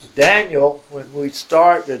Daniel, when we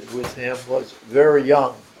started with him, was very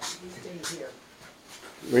young.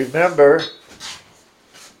 Remember,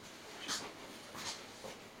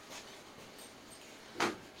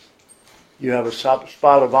 you have a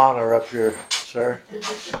spot of honor up here, sir.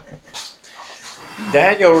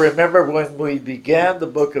 Daniel, remember when we began the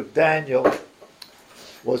book of Daniel,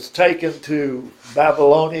 was taken to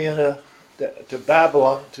Babylon,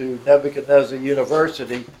 to Nebuchadnezzar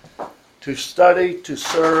University, to study, to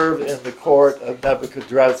serve in the court of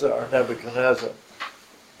Nebuchadnezzar.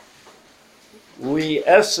 We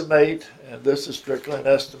estimate, and this is strictly an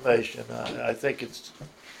estimation, I think it's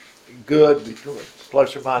good, between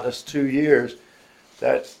plus or minus 2 years,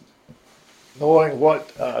 that knowing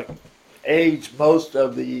what age most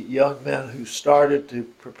of the young men who started to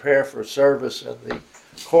prepare for service in the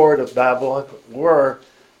court of Babylon were,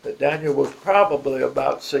 that Daniel was probably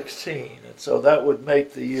about 16, and so that would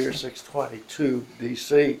make the year 622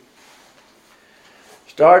 BC.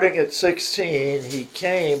 Starting at 16, he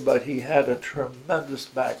came, but he had a tremendous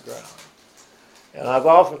background. And I've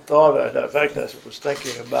often thought, in fact, I was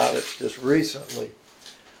thinking about it just recently,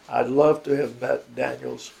 I'd love to have met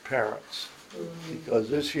Daniel's parents, because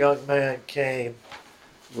this young man came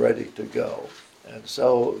ready to go. And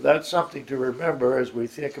so that's something to remember as we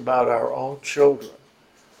think about our own children.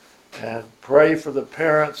 And pray for the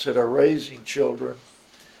parents that are raising children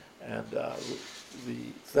and the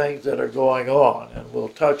things that are going on. And we'll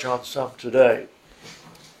touch on some today.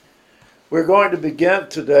 We're going to begin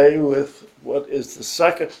today with what is the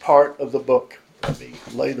second part of the book. Let me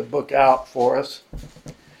lay the book out for us.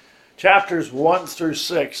 Chapters 1 through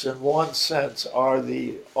 6, in one sense, are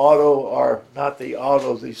the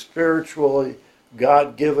spiritually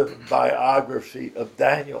God-given biography of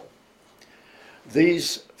Daniel.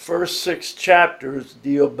 These first 6 chapters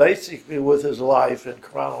deal basically with his life in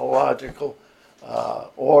chronological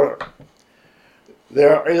order.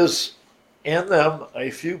 There is in them a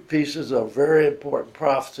few pieces of very important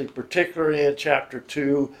prophecy, particularly in chapter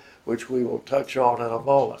 2, which we will touch on in a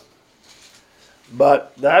moment.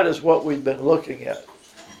 But that is what we've been looking at.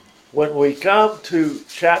 When we come to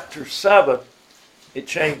chapter 7, it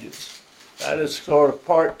changes. That is sort of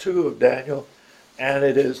part 2 of Daniel, and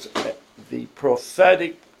it is the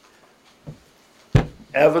prophetic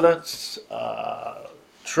evidence,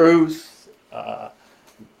 truth,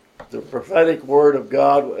 the prophetic word of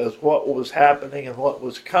God as what was happening and what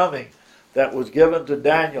was coming that was given to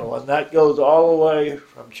Daniel, and that goes all the way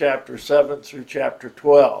from chapter 7 through chapter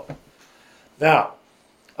 12. Now,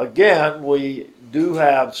 again, we do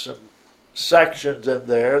have some sections in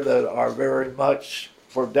there that are very much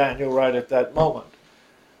for Daniel right at that moment.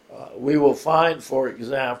 We will find, for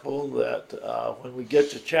example, that when we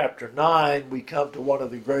get to chapter 9, we come to one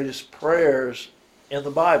of the greatest prayers in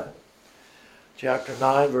the Bible. Chapter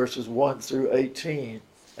 9, verses 1 through 18.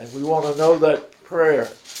 And we want to know that prayer.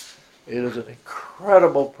 It is an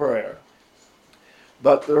incredible prayer.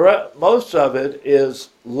 But most of it is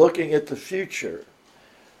looking at the future.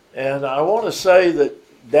 And I want to say that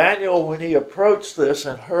Daniel, when he approached this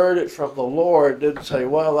and heard it from the Lord, didn't say,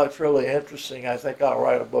 well, that's really interesting. I think I'll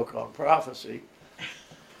write a book on prophecy.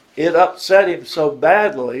 It upset him so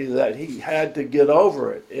badly that he had to get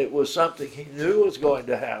over it. It was something he knew was going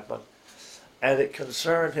to happen, and it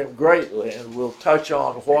concerned him greatly. And we'll touch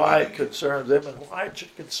on why it concerns him and why it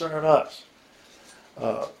should concern us.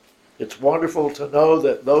 It's wonderful to know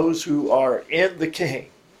that those who are in the King,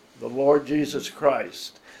 the Lord Jesus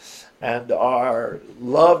Christ, and are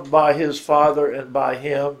loved by his Father and by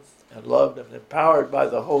him, and loved and empowered by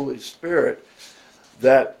the Holy Spirit,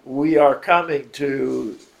 that we are coming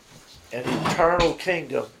to an eternal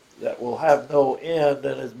kingdom that will have no end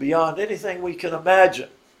and is beyond anything we can imagine.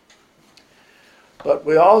 But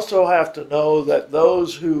we also have to know that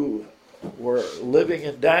those who were living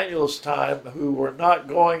in Daniel's time who were not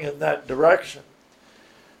going in that direction,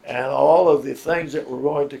 and all of the things that were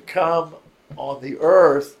going to come on the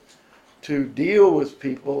earth to deal with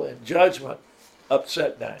people in judgment,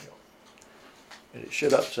 upset Daniel. And it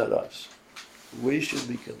should upset us. We should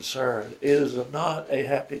be concerned. It is not a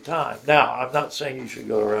happy time. Now, I'm not saying you should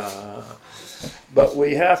go around, but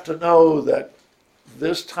we have to know that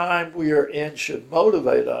this time we are in should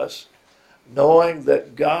motivate us, knowing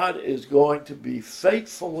that God is going to be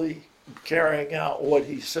faithfully carrying out what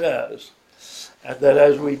he says. And that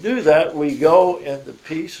as we do that, we go in the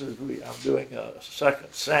pieces. I'm doing a 2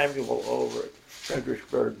 Samuel over at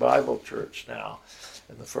Fredericksburg Bible Church now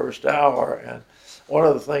in the first hour. And one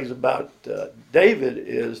of the things about David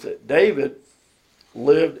is that David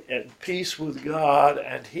lived in peace with God,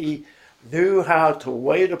 and he knew how to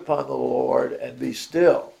wait upon the Lord and be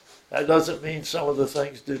still. That doesn't mean some of the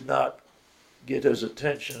things did not get his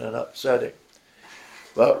attention and upset him.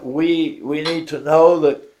 But we need to know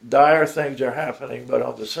that dire things are happening, but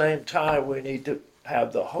at the same time we need to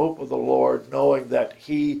have the hope of the Lord, knowing that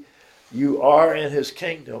you are in his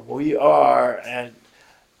kingdom. We are, and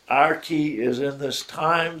our key is in this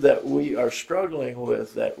time that we are struggling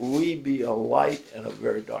with, that we be a light in a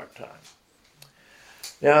very dark time.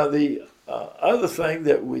 Now, the other thing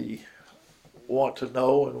that we want to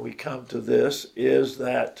know when we come to this is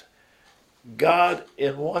that God,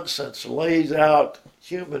 in one sense, lays out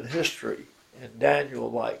human history in Daniel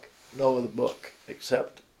like no other book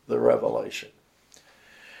except the Revelation.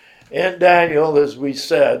 In Daniel, as we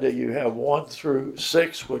said, you have 1 through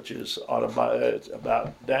 6, which is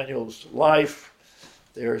about Daniel's life.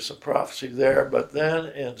 There's some prophecy there. But then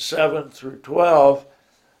in 7 through 12,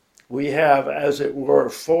 we have, as it were,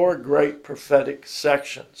 4 great prophetic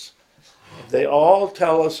sections. They all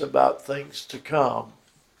tell us about things to come,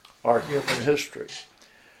 our human history.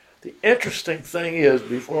 The interesting thing is,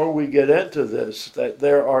 before we get into this, that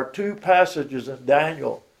there are 2 passages in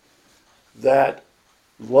Daniel that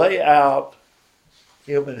lay out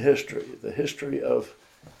human history, the history of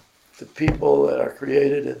the people that are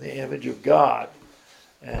created in the image of God.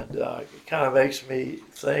 And it kind of makes me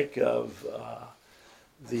think of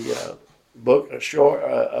the book, a short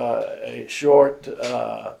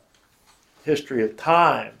history of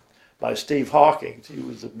time by Steve Hawking. He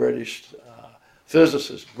was a British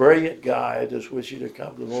physicist, brilliant guy. I just wish he'd have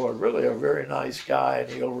come to the Lord. Really a very nice guy,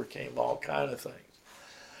 and he overcame all kinds of things.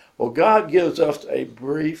 Well, God gives us a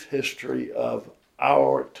brief history of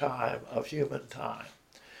our time, of human time.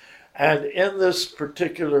 And in this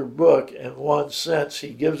particular book, in one sense, he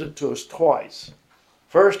gives it to us twice.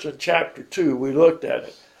 First, in chapter 2, we looked at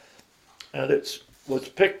it. And it was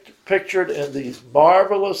pictured in these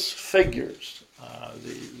marvelous figures.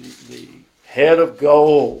 The head of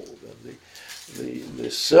gold, and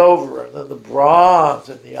the silver, and then the bronze,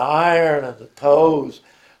 and the iron, and the toes.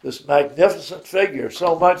 This magnificent figure,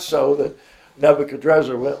 so much so that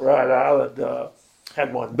Nebuchadnezzar went right out and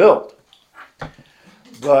had one built.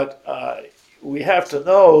 But we have to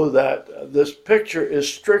know that this picture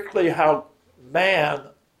is strictly how man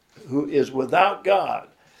who is without God.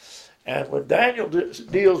 And when Daniel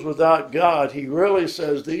deals without God, he really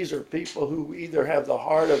says these are people who either have the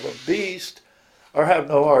heart of a beast or have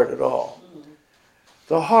no heart at all.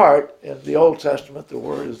 The heart, in the Old Testament, the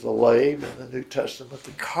word is the lave. In the New Testament,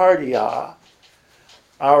 the cardia.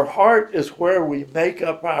 Our heart is where we make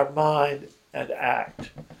up our mind and act.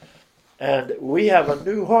 And we have a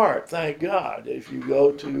new heart, thank God. If you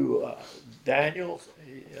go to Daniel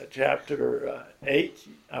chapter 8,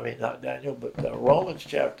 not Daniel, but Romans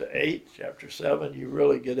chapter 8, chapter 7, you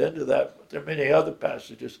really get into that. But there are many other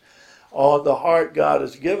passages on the heart God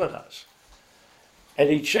has given us. And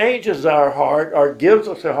he changes our heart, or gives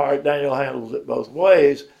us a heart. Daniel handles it both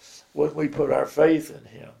ways when we put our faith in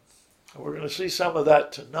him. And we're going to see some of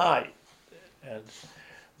that tonight. And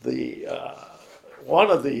the one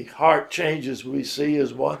of the heart changes we see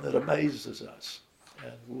is one that amazes us.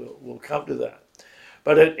 And we'll come to that.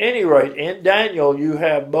 But at any rate, in Daniel, you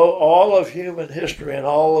have all of human history and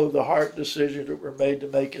all of the heart decisions that were made to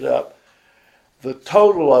make it up. The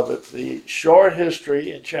total of it, the short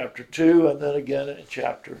history in chapter 2 and then again in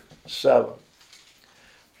chapter 7.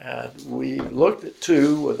 And we looked at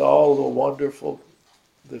 2 with all the wonderful,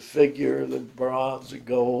 the figure, the bronze, the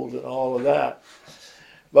gold, and all of that.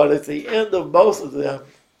 But at the end of both of them,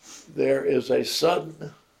 there is a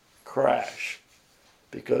sudden crash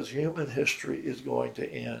because human history is going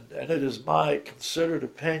to end. And it is my considered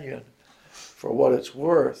opinion, for what it's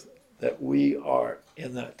worth, that we are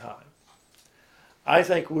in that time. I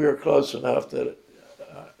think we are close enough that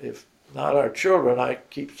if not our children, I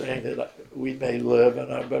keep saying that we may live,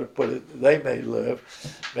 and I better put it, they may live.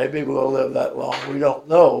 Maybe we'll live that long, we don't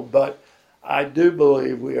know, but I do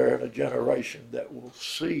believe we are in a generation that will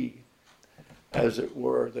see, as it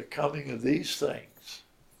were, the coming of these things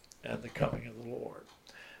and the coming of the Lord.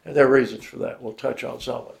 And there are reasons for that. We'll touch on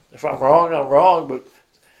some of it. If I'm wrong, I'm wrong, but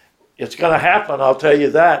it's going to happen, I'll tell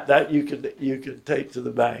you that. That you can take to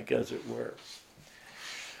the bank, as it were.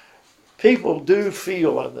 People do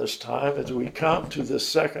feel in this time, as we come to the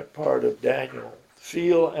second part of Daniel,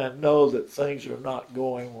 feel and know that things are not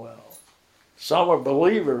going well. Some are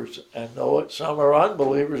believers and know it. Some are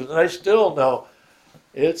unbelievers and they still know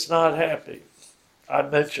it's not happy. I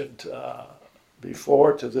mentioned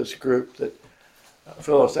before to this group that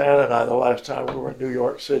Phyllis Ann and I, the last time we were in New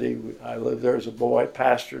York City, I lived there as a boy,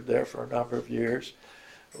 pastored there for a number of years,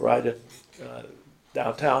 right in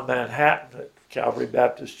downtown Manhattan at Calvary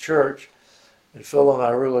Baptist Church. And Phil and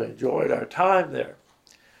I really enjoyed our time there.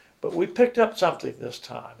 But we picked up something this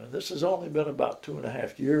time, and this has only been about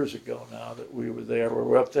 2.5 years ago now that we were there. We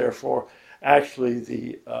were up there for actually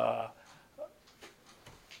the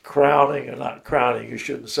crowning, or not crowning, you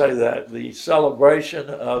shouldn't say that, the celebration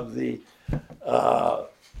of the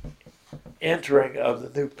entering of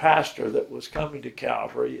the new pastor that was coming to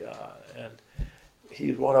Calvary. And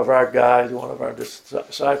he's one of our guys, one of our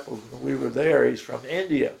disciples. When we were there, he's from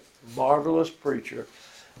India, marvelous preacher.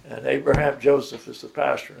 And Abraham Joseph is the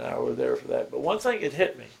pastor now. We're there for that. But one thing that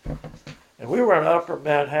hit me, and we were in Upper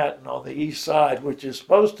Manhattan on the east side, which is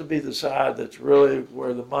supposed to be the side that's really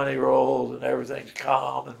where the money rolls and everything's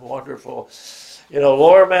calm and wonderful. You know,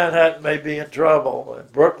 Lower Manhattan may be in trouble,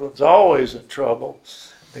 and Brooklyn's always in trouble.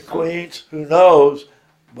 The Queens, who knows?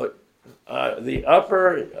 But the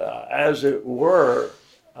upper, as it were,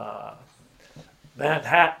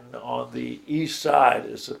 Manhattan on the east side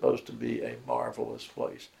is supposed to be a marvelous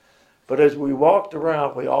place. But as we walked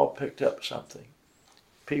around, we all picked up something.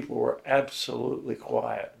 People were absolutely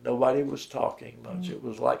quiet. Nobody was talking much. It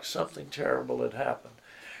was like something terrible had happened.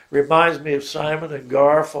 Reminds me of Simon and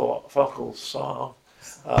Garfunkel's song,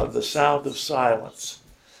 The Sound of Silence.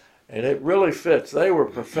 And it really fits. They were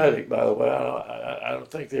prophetic, by the way. I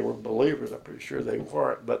don't think they were believers. I'm pretty sure they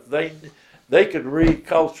weren't. But they could read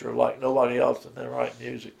culture like nobody else and then write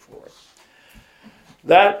music for it.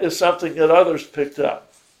 That is something that others picked up.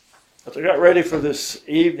 As I got ready for this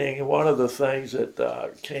evening, one of the things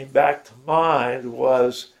that came back to mind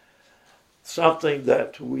was something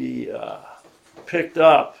that we picked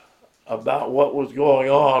up about what was going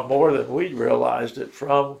on more than we realized it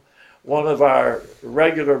from one of our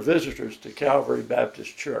regular visitors to Calvary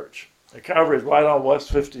Baptist Church. The Calvary is right on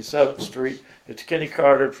West 57th Street. It's Kenny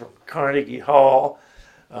Carter from Carnegie Hall.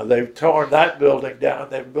 They've torn that building down.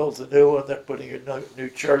 They've built a new one. They're putting a new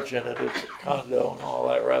church in it. It's a condo and all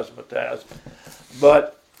that razzmatazz.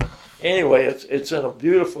 But anyway, it's in a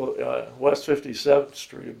beautiful West 57th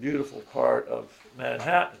Street, a beautiful part of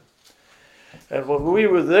Manhattan. And when we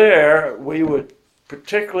were there, we would,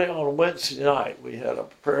 particularly on Wednesday night, we had a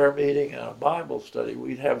prayer meeting and a Bible study.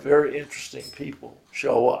 We'd have very interesting people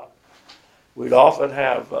show up. We'd often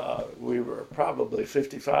have, we were probably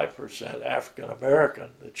 55% African American,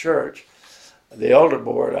 the church. The elder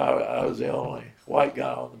board, I was the only white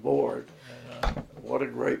guy on the board. And, what a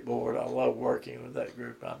great board. I love working with that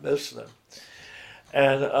group. I miss them.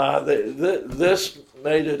 And this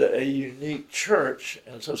made it a unique church.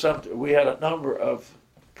 And so we had a number of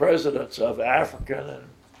presidents of African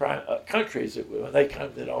and countries that when they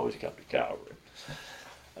come, they'd always come to Calvary.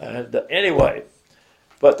 And anyway,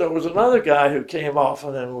 but there was another guy who came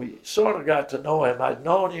often, and we sort of got to know him. I'd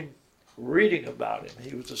known him reading about him.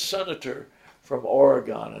 He was a senator from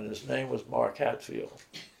Oregon, and his name was Mark Hatfield.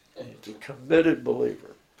 And he's a committed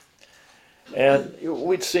believer. And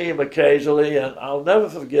we'd see him occasionally, and I'll never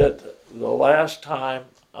forget the last time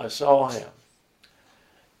I saw him.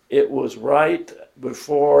 It was right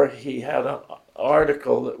before he had an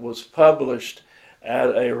article that was published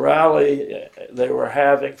at a rally they were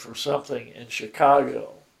having for something in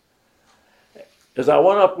Chicago. As I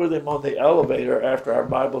went up with him on the elevator after our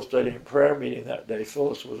Bible study and prayer meeting that day,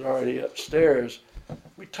 Phyllis was already upstairs.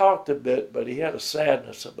 We talked a bit, but he had a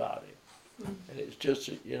sadness about him. And it's just,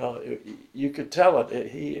 you know, you could tell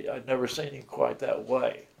it. I'd never seen him quite that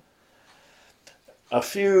way. A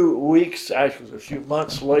few weeks, actually a few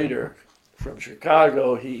months later, from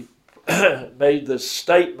Chicago, he made this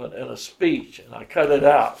statement in a speech, and I cut it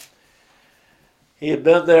out. He had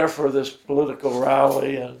been there for this political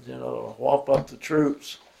rally and, you know, whomp up the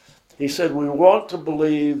troops. He said, "We want to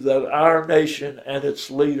believe that our nation and its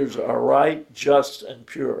leaders are right, just, and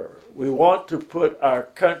pure. We want to put our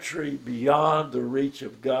country beyond the reach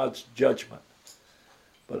of God's judgment.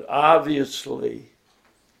 But obviously,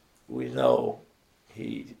 we know,"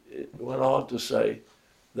 he went on to say,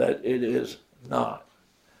 "that it is not."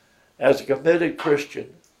 As a committed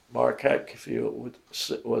Christian, Mark Hatfield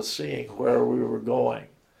was seeing where we were going,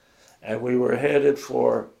 and we were headed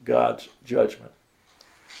for God's judgment.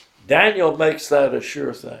 Daniel makes that a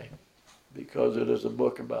sure thing because it is a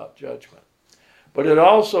book about judgment. But it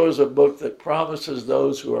also is a book that promises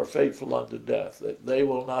those who are faithful unto death that they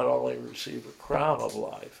will not only receive a crown of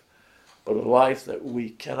life, but a life that we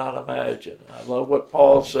cannot imagine. I love what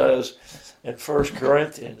Paul says in 1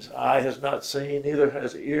 Corinthians, "Eye has not seen, neither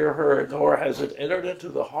has ear heard, nor has it entered into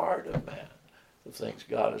the heart of man the things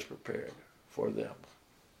God has prepared for them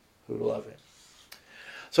who love him."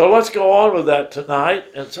 So let's go on with that tonight.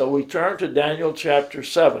 And so we turn to Daniel chapter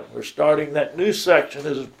 7. We're starting that new section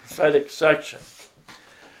as a prophetic section.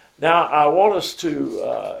 Now I want us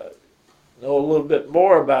to know a little bit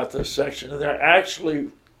more about this section, and there are actually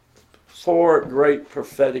 4 great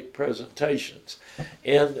prophetic presentations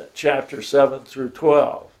in chapter 7 through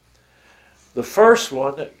 12. The first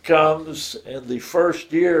one comes in the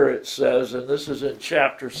first year, it says, and this is in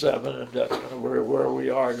chapter 7, and that's kind of where we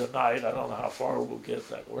are tonight. I don't know how far we'll get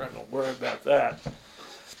that. We're not going to worry about that.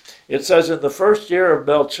 It says, in the first year of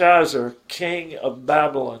Belshazzar, king of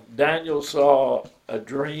Babylon, Daniel saw a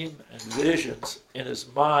dream and visions in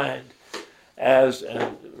his mind as,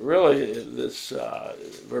 and really this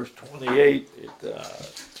verse 28,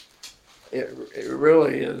 it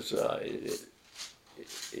really is,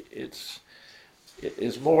 it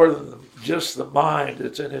is more than just the mind.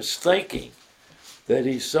 It's in his thinking that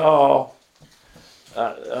he saw,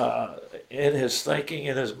 in his thinking,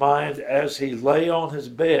 in his mind, as he lay on his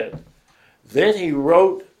bed. Then he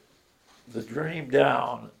wrote the dream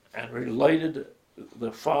down and related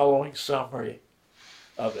the following summary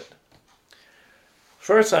of it.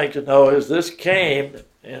 First thing to know is this came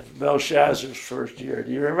in Belshazzar's first year.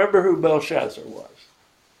 Do you remember who Belshazzar was?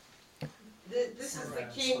 This is the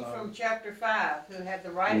king from chapter 5 who had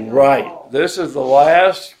the writing on the Right. wall. This is the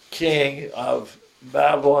last king of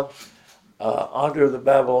Babylon under the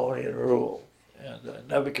Babylonian rule. And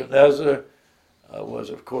Nebuchadnezzar was,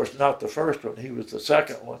 of course, not the first one. He was the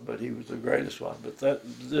second one, but he was the greatest one. But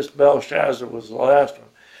this Belshazzar was the last one.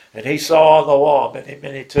 And he saw on the wall,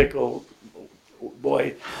 many tickled,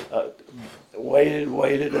 boy,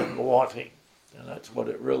 waited and wanting. And that's what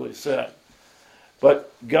it really said.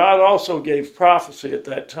 But God also gave prophecy at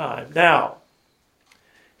that time. Now,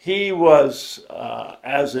 he was,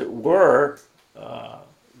 as it were,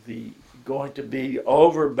 going to be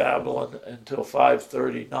over Babylon until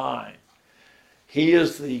 539. He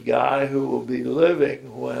is the guy who will be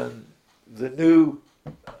living when the new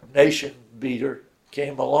nation beater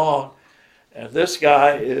came along. And this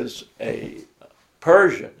guy is a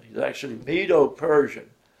Persian. He's actually Medo-Persian.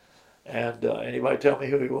 And anybody tell me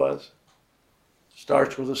who he was?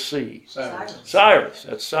 Starts with a C. Cyrus.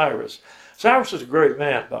 That's Cyrus. Cyrus is a great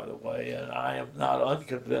man, by the way, and I am not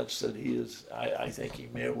unconvinced that he is. I think he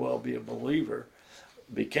may well be a believer,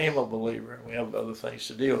 became a believer, and we have other things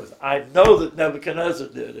to deal with. I know that Nebuchadnezzar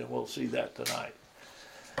did, and we'll see that tonight.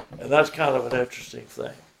 And that's kind of an interesting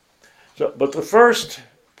thing. So, but the first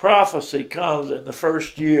prophecy comes in the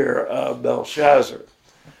first year of Belshazzar.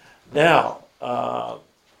 Now,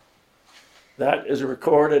 that is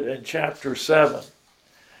recorded in chapter 7.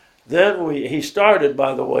 Then he started,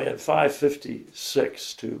 by the way, in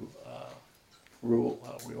 556 to rule.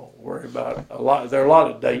 We won't worry about it. There are a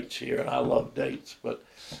lot of dates here, and I love dates, but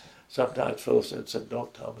sometimes Phyllis said,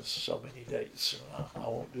 don't tell me so many dates. I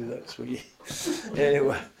won't do that, sweetie.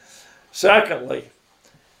 Anyway, secondly,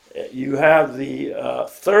 you have the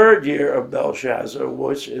third year of Belshazzar,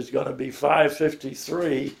 which is going to be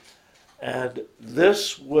 553. And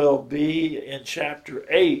this will be in chapter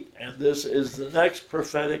 8, and this is the next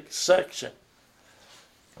prophetic section.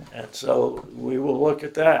 And so we will look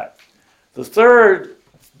at that. The third,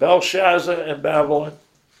 Belshazzar and Babylon,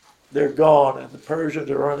 they're gone, and the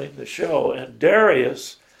Persians are running the show. And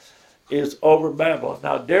Darius is over Babylon.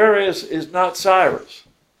 Now, Darius is not Cyrus.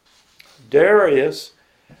 Darius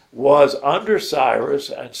was under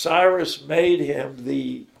Cyrus, and Cyrus made him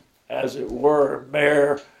the, as it were,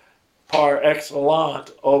 mayor par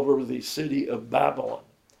excellence over the city of Babylon.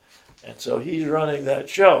 And so he's running that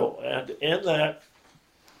show. And in that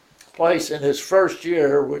place, in his first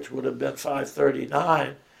year, which would have been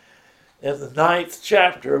 539, in the 9th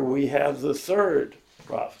chapter, we have the third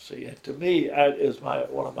prophecy. And to me, that is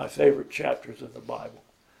one of my favorite chapters in the Bible.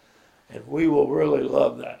 And we will really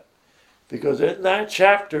love that. Because in that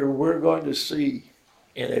chapter, we're going to see,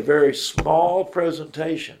 in a very small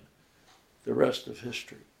presentation, the rest of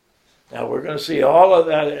history. Now, we're going to see all of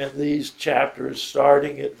that in these chapters,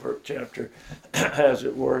 starting at chapter, as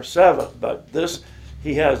it were, 7. But this,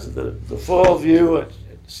 he has the full view at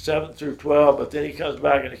 7 through 12, but then he comes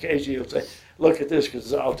back and occasionally he'll say, look at this,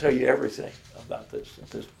 because I'll tell you everything about this at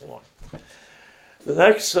this point. The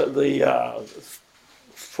next, the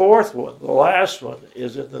fourth one, the last one,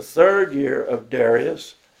 is in the third year of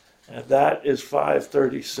Darius, and that is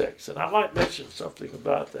 536. And I might mention something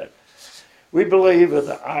about that. We believe, and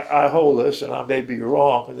I hold this, and I may be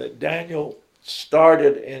wrong, that Daniel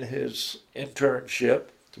started in his internship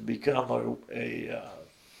to become a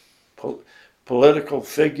political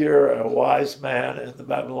figure, a wise man in the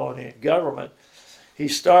Babylonian government. He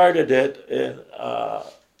started it in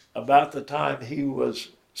about the time he was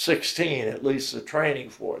 16, at least the training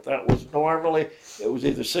for it. That was normally, it was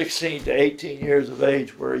either 16 to 18 years of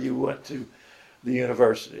age where you went to the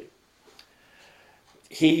university.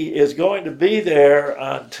 he is going to be there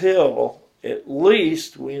until at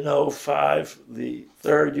least we know the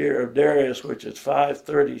third year of Darius, which is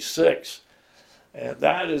 536. And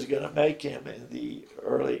that is going to make him in the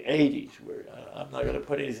early 80s. I'm not going to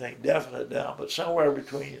put anything definite down, but somewhere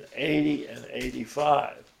between 80 and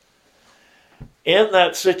 85. In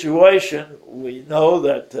that situation, we know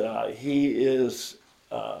that he is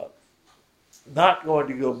not going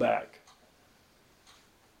to go back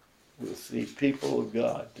with the people of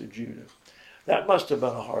God to Judah. That must have been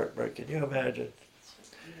a heartbreak. Can you imagine?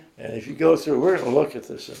 And if you go through, we're going to look at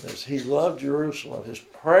this in this. He loved Jerusalem. His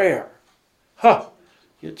prayer.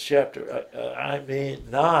 Get chapter,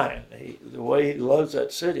 9. The way he loves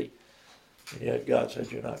that city. And yet God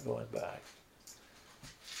said, you're not going back.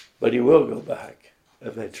 But he will go back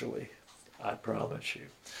eventually. I promise you.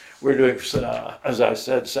 We're doing, as I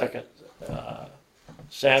said, 2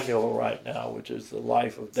 Samuel right now, which is the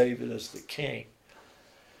life of David as the king.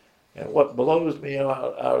 And what blows me out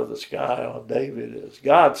of the sky on David is,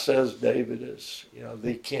 God says David is,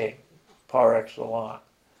 the king, par excellence.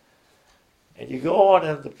 And you go on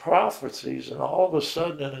in the prophecies, and all of a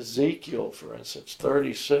sudden in Ezekiel, for instance,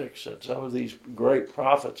 36, and some of these great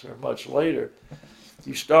prophets are much later,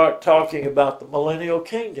 you start talking about the millennial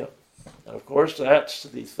kingdom. And of course, that's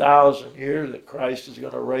the 1,000 years that Christ is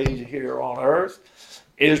going to reign here on earth.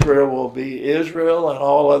 Israel will be Israel, and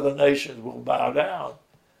all other nations will bow down.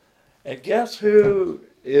 And guess who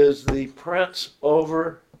is the prince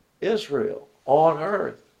over Israel on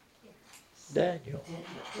earth? Daniel.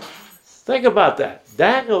 Think about that.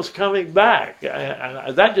 Daniel's coming back.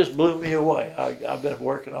 And that just blew me away. I've been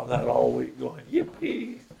working on that all week going,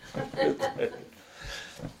 yippee.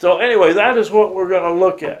 So anyway, that is what we're going to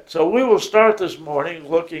look at. So we will start this morning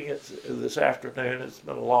looking at this afternoon. It's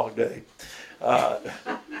been a long day.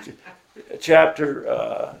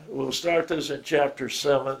 We'll start this in chapter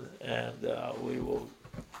 7, and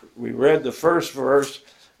we read the first verse,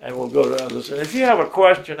 and we'll go to others. And if you have a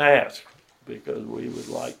question, ask, because we would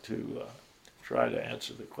like to try to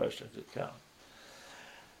answer the questions that come.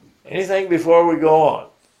 Anything before we go on?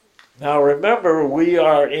 Now remember, we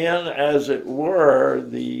are in, as it were,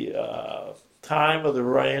 the time of the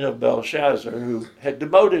reign of Belshazzar, who had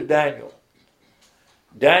demoted Daniel.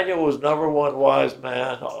 Daniel was number one wise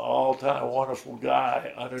man, all-time wonderful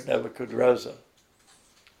guy under Nebuchadnezzar.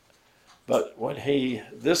 But when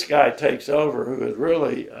this guy takes over, who is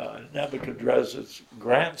really Nebuchadnezzar's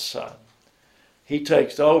grandson, he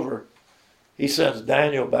takes over. He sends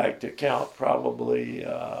Daniel back to count probably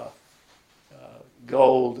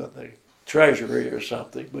gold in the treasury or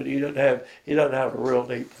something, but he doesn't have a real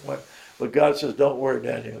neat point. But God says, don't worry,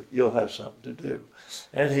 Daniel, you'll have something to do.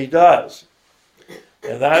 And he does.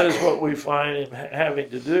 And that is what we find him having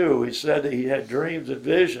to do. He said that he had dreams and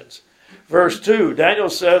visions. Verse 2, Daniel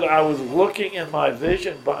said, I was looking in my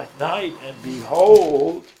vision by night, and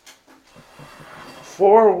behold,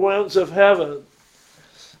 4 winds of heaven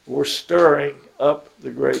were stirring up the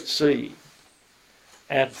great sea.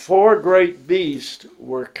 And 4 great beasts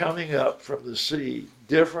were coming up from the sea,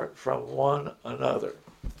 different from one another.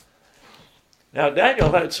 Now,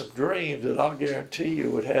 Daniel had some dreams that I'll guarantee you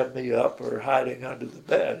would have me up or hiding under the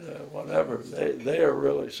bed, whatever. They are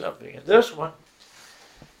really something. And this one,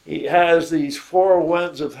 he has these 4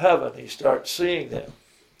 winds of heaven. He starts seeing them.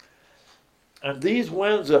 And these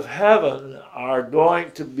winds of heaven are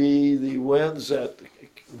going to be the winds that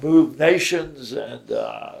move nations and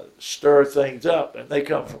stir things up, and they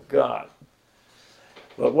come from God.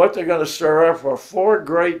 But what they're going to stir up are 4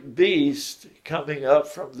 great beasts coming up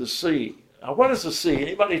from the sea. Now, what is the sea?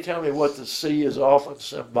 Anybody tell me what the sea is often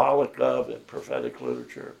symbolic of in prophetic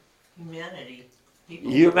literature? Humanity.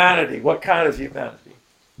 People. Humanity. What kind of humanity?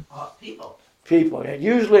 People. People. And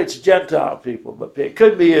usually it's Gentile people, but it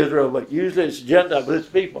could be Israel, but usually it's Gentile, but it's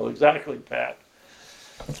people. Exactly, Pat.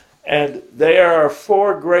 And there are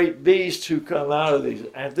 4 great beasts who come out of these.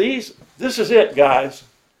 And this is it, guys.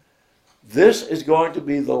 This is going to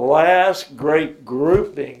be the last great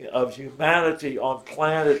grouping of humanity on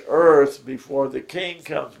planet Earth before the king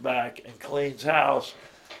comes back and cleans house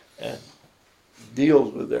and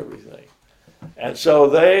deals with everything. And so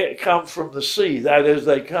they come from the sea. That is,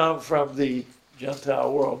 they come from the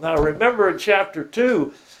Gentile world. Now remember, in chapter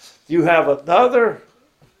 2, you have another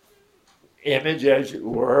image, as it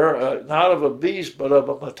were, not of a beast, but of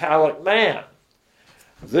a metallic man.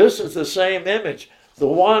 This is the same image. The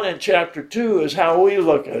one in chapter 2 is how we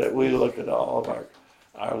look at it. We look at all of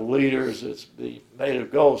our leaders as being made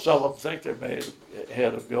of gold. Some of them think they're made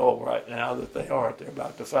head of gold right now, that they aren't. They're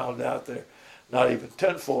about to find out they're not even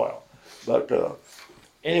tinfoil. But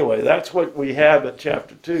anyway, that's what we have in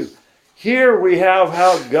chapter 2. Here we have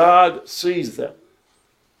how God sees them.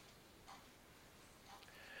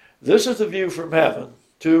 This is the view from heaven.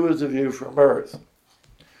 2 is the view from earth.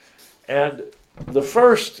 And the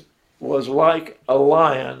first was like a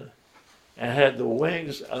lion and had the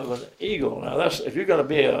wings of an eagle. Now, that's, if you're going to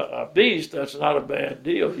be a beast, that's not a bad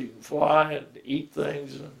deal. You can fly and eat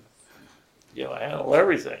things and, handle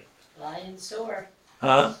everything. Fly and soar.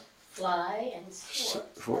 Huh? Fly and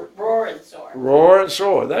soar. Roar and soar. Roar and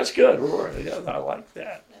soar. That's good. Roar. Yeah, I like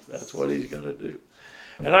that. That's what he's going to do.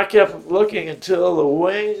 And I kept looking until the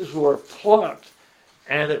wings were plucked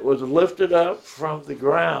and it was lifted up from the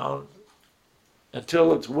ground,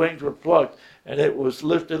 until its wings were plucked and it was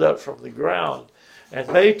lifted up from the ground and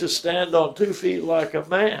made to stand on 2 feet like a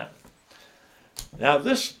man. Now,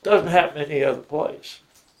 this doesn't happen any other place.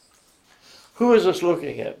 Who is this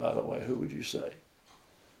looking at, by the way? Who would you say?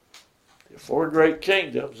 The 4 great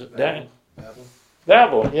kingdoms in Daniel.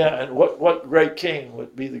 Babylon, yeah. And what great king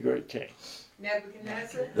would be the great king?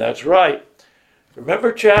 Nebuchadnezzar? That's right.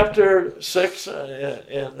 Remember chapter 6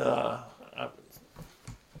 not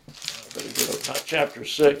chapter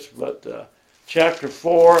 6, but chapter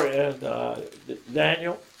 4 in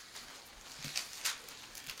Daniel?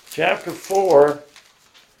 Chapter 4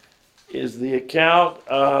 is the account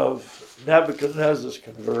of Nebuchadnezzar's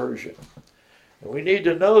conversion. And we need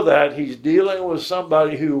to know that he's dealing with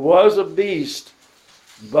somebody who was a beast,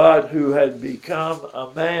 but who had become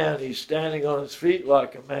a man. He's standing on his feet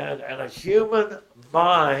like a man, and a human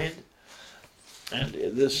mind, and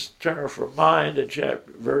this term for mind in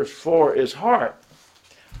verse 4 is heart.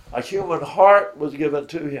 A human heart was given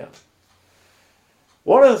to him.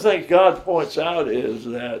 One of the things God points out is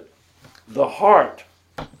that the heart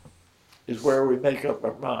is where we make up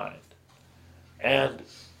our mind. And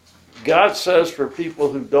God says for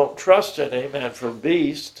people who don't trust in him, and for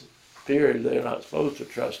beasts, period, they're not supposed to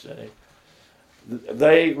trust in him,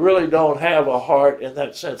 they really don't have a heart in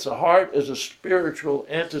that sense. A heart is a spiritual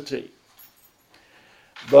entity.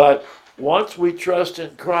 But once we trust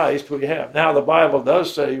in Christ, we have. Now, the Bible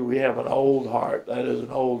does say we have an old heart. That is an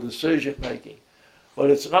old decision making. But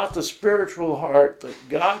it's not the spiritual heart that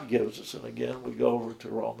God gives us. And again, we go over to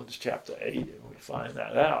Romans chapter 8 and we find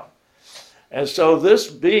that out. And so this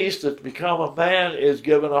beast that's become a man is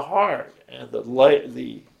given a heart. And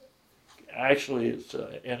actually it's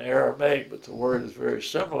in Aramaic, but the word is very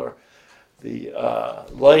similar. The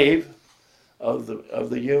lave of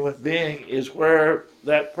the human being is where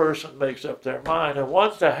that person makes up their mind. And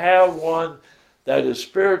once to have one that is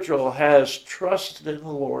spiritual has trusted in the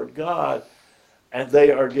Lord God, and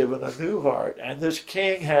they are given a new heart. And this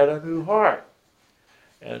king had a new heart.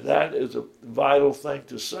 And that is a vital thing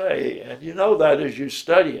to say. And you know that as you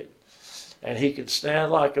study it. And he can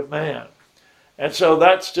stand like a man. And so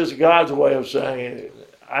that's just God's way of saying,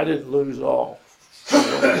 I didn't lose all.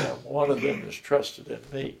 One of them is trusted in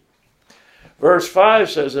me. Verse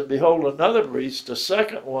 5 says, and behold, another beast, a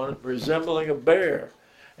second one, resembling a bear.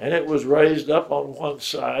 And it was raised up on one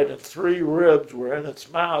side, and 3 ribs were in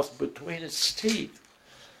its mouth between its teeth.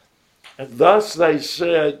 And thus they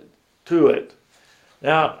said to it.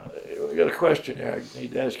 Now, we got a question here I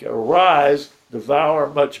need to ask you. Arise, devour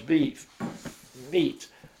much meat.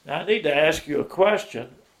 Now, I need to ask you a question.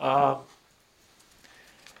 Who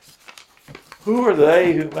are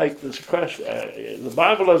they who make this question? The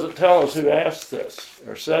Bible doesn't tell us who asked this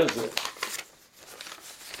or says this.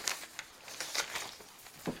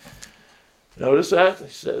 Notice that?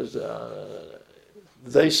 It says,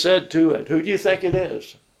 they said to it. Who do you think it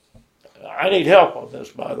is? I need help on this,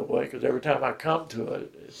 by the way, because every time I come to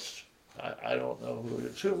it, I don't know who it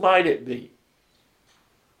is. Who might it be?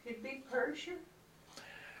 Could it be Persia?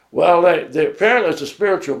 Well, apparently it's a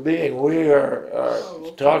spiritual being. We are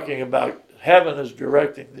talking about. Heaven is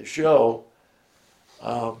directing the show.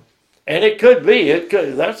 And it could be.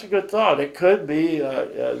 That's a good thought. It could be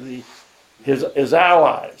his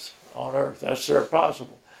allies on earth. That's very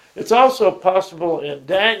possible. It's also possible in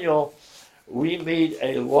Daniel we meet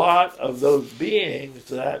a lot of those beings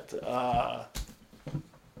that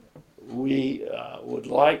we would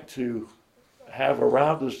like to have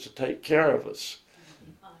around us to take care of us.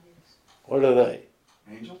 What are they?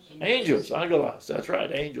 Angels? Angels, angelos. That's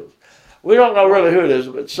right, angels. We don't know really who it is,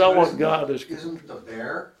 but someone God is... Wouldn't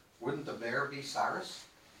the bear be Cyrus?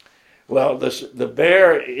 Well, the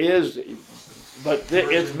bear is... But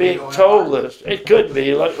it's being told this. It could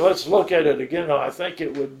be. Let's look at it again. I think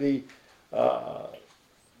it would be...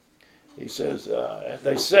 he says, and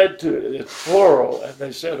they said to... It's plural, and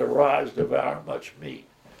they said, arise, devour much meat.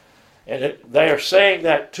 And they are saying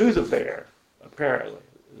that to the bear, apparently.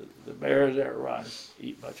 The bear is there, arise,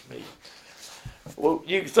 eat much meat. Well,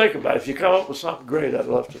 you can think about it. If you come up with something great, I'd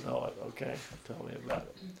love to know it. Okay, tell me about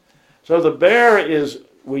it. So the bear is,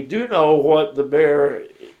 we do know what the bear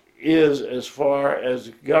is as far as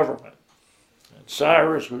government. And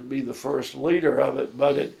Cyrus would be the first leader of it,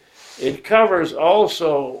 but it covers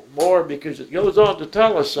also more because it goes on to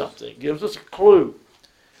tell us something. It gives us a clue.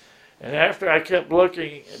 And after I kept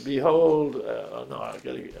looking, and behold, I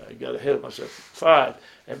got ahead of myself. 5.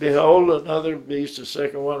 And behold, another beast, the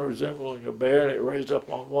second one resembling a bear, and it raised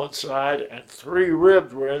up on one side, and 3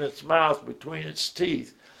 ribs were in its mouth between its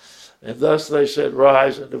teeth. And thus they said,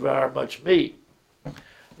 rise and devour much meat.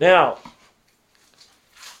 Now,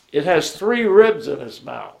 it has 3 ribs in its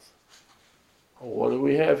mouth. Well, what do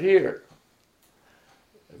we have here?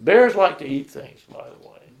 Bears like to eat things, by the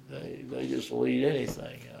way. They just will eat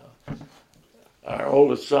anything. Our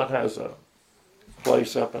oldest son has a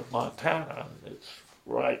place up in Montana. It's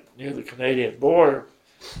right near the Canadian border.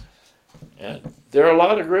 And there are a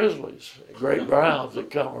lot of grizzlies, great browns that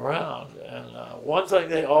come around. And one thing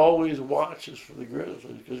they always watch is for the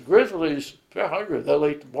grizzlies. Because grizzlies, if they're hungry, they'll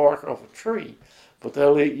eat the bark off a tree. But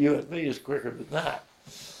they'll eat you and me is quicker than that.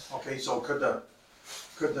 Okay, so could the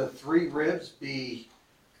 3 ribs be,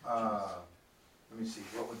 let me see,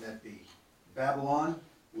 what would that be? Babylon,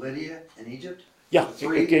 Lydia, and Egypt? Yeah, The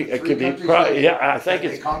three it could be. countries Yeah, I think that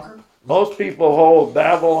it's. they conquered? Most people hold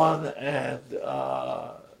Babylon and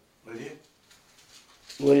Lydia?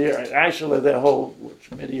 actually they hold,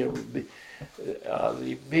 which Media would be,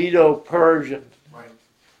 the Medo-Persian Right.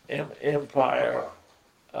 Empire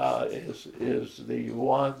is the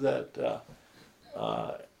one that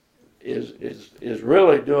is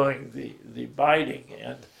really doing the biting,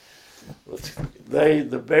 and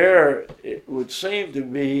the bear, it would seem to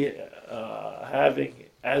be having,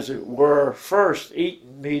 as it were, first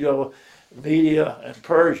eaten Media and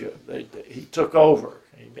Persia. He took over,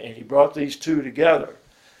 and he brought these 2 together.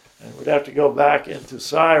 And we'd have to go back into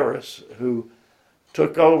Cyrus, who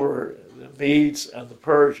took over the Medes and the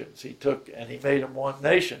Persians. He made them one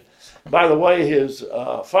nation. By the way, his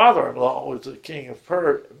father-in-law was the king of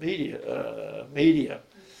Media.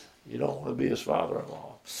 You don't want to be his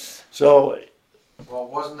father-in-law. So, Well,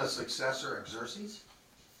 wasn't the successor Xerxes?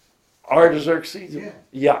 Artaxerxes?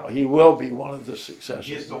 Yeah, he will be one of the successors.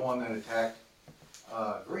 He's the one that attacked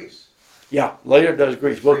Greece. Yeah, later does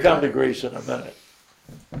Greece. We'll come to Greece in a minute.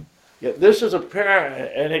 Yeah, this is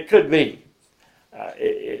apparent, and it could be.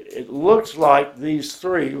 It looks like these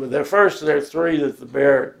 3. There are 3 that the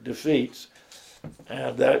bear defeats,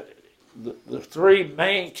 and that the 3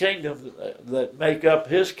 main kingdoms that make up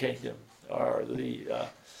his kingdom are the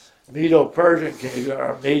Medo-Persian kingdom,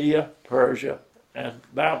 are Media, Persia, and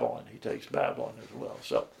Babylon. He takes Babylon as well.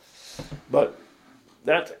 So, but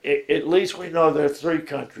at least we know there are 3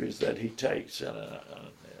 countries that he takes, and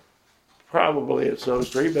probably it's those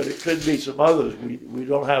 3, but it could be some others. We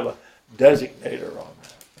don't have a designator on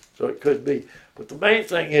that, so it could be. But the main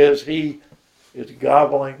thing is he is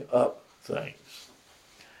gobbling up things.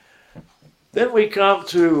 Then we come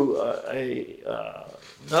to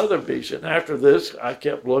another beast, and after this I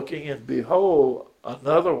kept looking, and behold,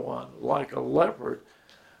 another one like a leopard,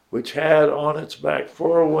 which had on its back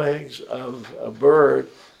 4 wings of a bird,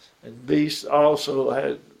 and the beast also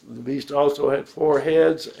had 4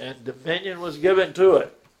 heads, and dominion was given to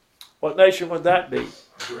it. What nation would that be?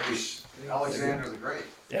 Greece. Alexander the Great.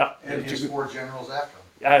 Yeah. And his 4 generals after him.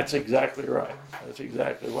 That's exactly right. That's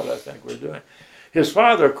exactly what I think we're doing. His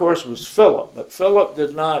father, of course, was Philip, but Philip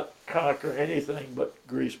did not conquer anything but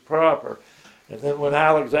Greece proper. And then when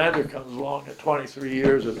Alexander comes along at 23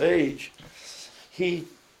 years of age, he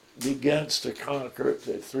begins to conquer it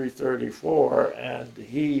at 334, and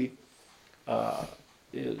he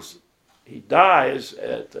dies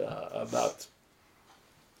at about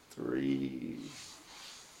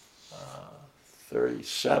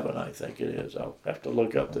 337, I think it is. I'll have to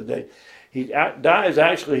look up the date. He dies,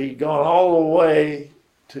 actually, he'd gone all the way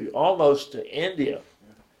to almost to India.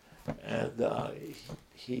 And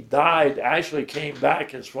he died, actually came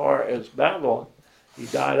back as far as Babylon. He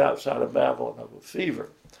died outside of Babylon of a fever.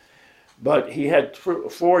 But he had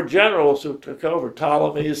 4 generals who took over: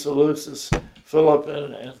 Ptolemy, Seleucus, Philip,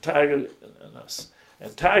 and Antagonus.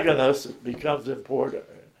 It becomes important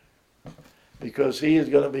because he is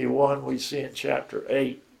going to be one we see in chapter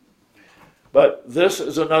 8. But this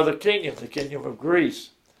is another kingdom, the kingdom of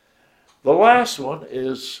Greece. The last one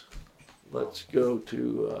is, let's go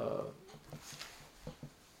to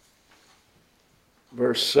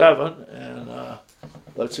verse 7, and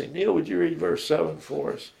let's see, Neil, would you read verse 7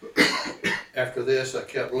 for us? After this I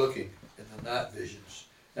kept looking in the night visions,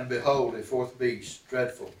 and behold, a 4th beast,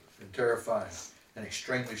 dreadful and terrifying and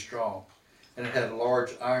extremely strong, and it had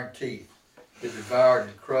large iron teeth. It devoured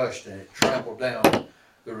and crushed, and it trampled down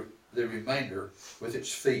the remainder with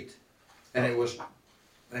its feet. And it was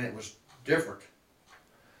different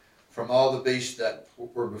from all the beasts that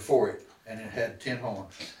were before it, and it had 10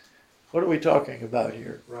 horns. What are we talking about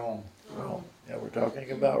here? Rome. Rome. Yeah, we're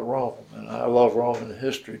talking about Rome, and I love Roman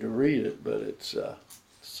history to read it, but it's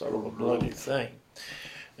sort of a bloody thing.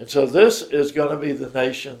 And so this is going to be the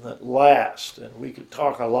nation that lasts, and we could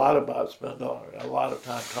talk a lot about, spend a lot of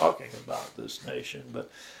time talking about this nation, but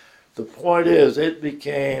the point is it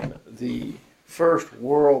became the first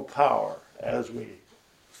world power as we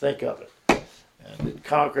think of it. And it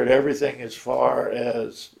conquered everything as far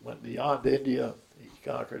as, went beyond India, he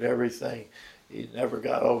conquered everything. He never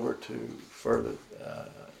got over to further,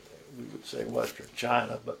 we would say Western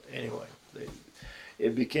China, but anyway,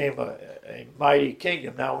 it became a mighty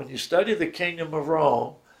kingdom. Now, when you study the kingdom of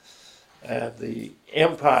Rome and the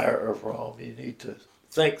empire of Rome, you need to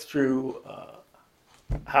think through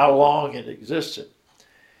how long it existed.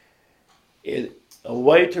 A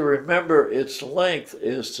way to remember its length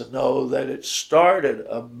is to know that it started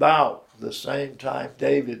about the same time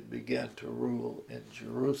David began to rule in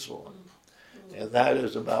Jerusalem. And that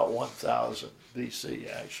is about 1000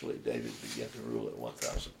 BC, actually. David began to rule at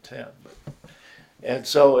 1010. And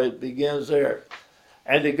so it begins there.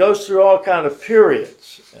 And it goes through all kind of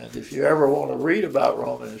periods. And if you ever want to read about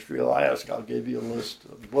Roman history, I'll give you a list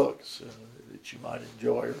of books that you might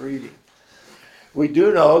enjoy reading. We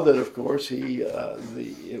do know that, of course,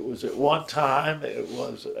 it was at one time, it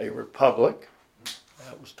was a republic.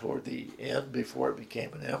 That was toward the end before it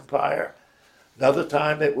became an empire. Another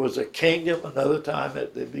time it was a kingdom. Another time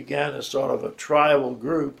it began as sort of a tribal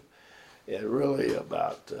group, really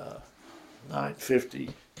about 950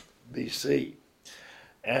 BC.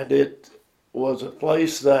 And it was a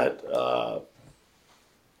place that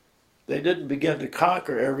they didn't begin to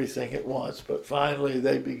conquer everything at once, but finally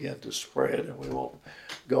they began to spread, and we won't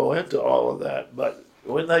go into all of that. But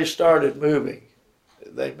when they started moving,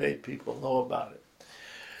 they made people know about it.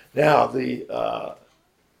 Now,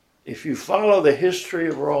 if you follow the history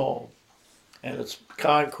of Rome and its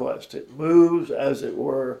conquest, it moves, as it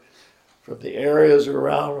were, from the areas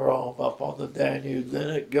around Rome up on the Danube. Then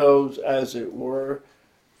it goes, as it were,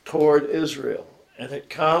 toward Israel. And it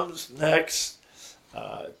comes next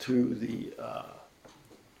to the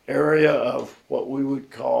area of what we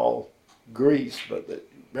would call Greece. But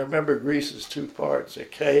remember, Greece is two parts,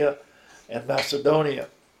 Achaia and Macedonia.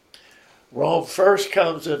 Rome first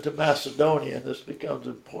comes into Macedonia, and this becomes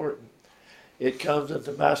important. It comes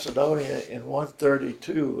into Macedonia in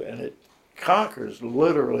 132, and it conquers,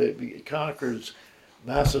 literally, it conquers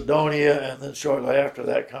Macedonia, and then shortly after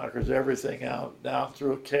that conquers everything out down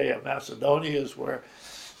through Achaia. Macedonia is where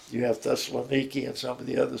you have Thessaloniki and some of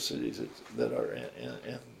the other cities that are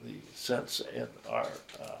in the sense in our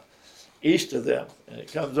east of them. And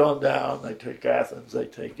it comes on down, they take Athens, they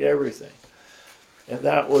take everything. And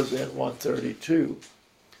that was in 132.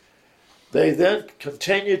 They then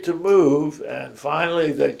continue to move, and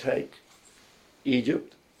finally they take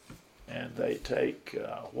Egypt, and they take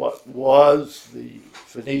what was the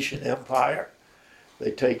Phoenician Empire.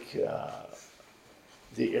 They take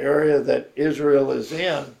the area that Israel is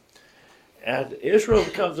in, and Israel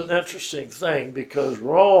becomes an interesting thing because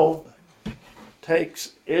Rome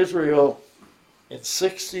takes Israel in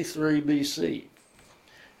 63 BC.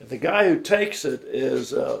 And the guy who takes it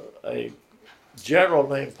is a general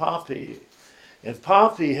named Pompey. And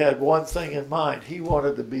Pompey had one thing in mind. He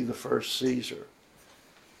wanted to be the first Caesar.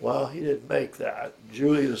 Well, he didn't make that.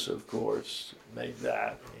 Julius, of course, made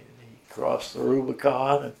that. He crossed the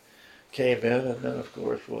Rubicon and came in, and then, of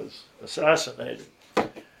course, was assassinated.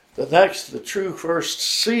 The true first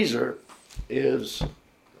Caesar is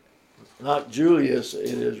not Julius. It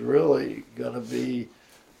is really going to be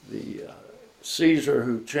the Caesar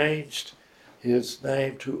who changed his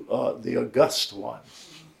name to the August one,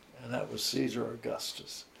 and that was Caesar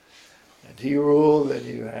Augustus. And he ruled, then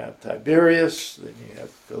you have Tiberius, then you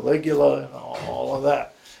have Caligula, and all of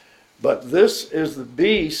that. But this is the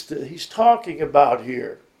beast that he's talking about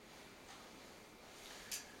here.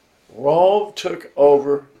 Rome took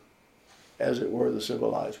over, as it were, the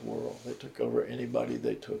civilized world. They took over anybody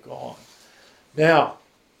they took on. Now,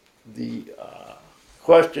 the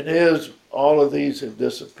question is, all of these have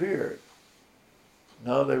disappeared.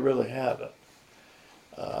 No, they really haven't.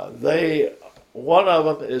 One of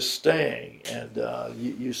them is staying, and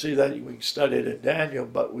you see that we can study it in Daniel,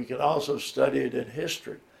 but we can also study it in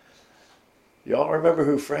history. Y'all remember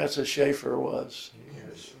who Francis Schaeffer was? He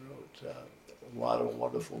Yes. wrote a lot of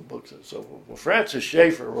wonderful books and so forth. Well, Francis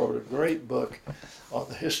Schaeffer wrote a great book on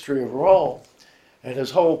the history of Rome. And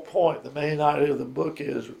his whole point, the main idea of the book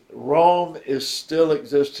is Rome is still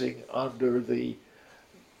existing under the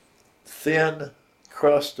thin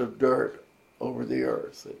crust of dirt over the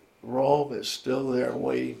earth. Rome is still there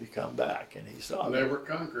waiting to come back. And he saw Never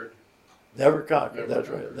conquered. Never conquered, that's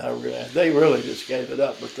right. And they really just gave it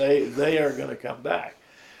up, but they are going to come back.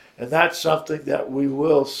 And that's something that we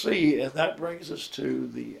will see, and that brings us to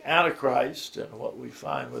the Antichrist and what we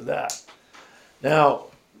find with that. Now,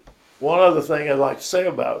 one other thing I'd like to say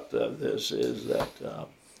about this is that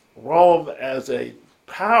Rome as a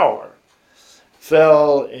power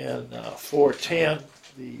fell in 410,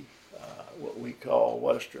 what we call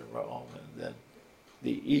Western Rome, and then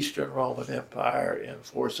the Eastern Roman Empire in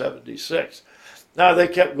 476. Now they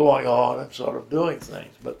kept going on and sort of doing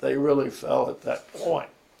things, but they really fell at that point.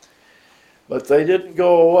 But they didn't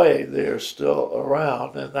go away, they're still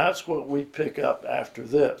around, and that's what we pick up after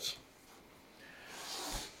this.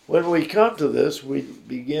 When we come to this, we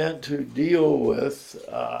begin to deal with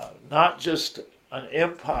not just an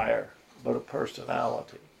empire, but a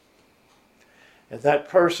personality. And that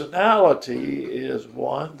personality is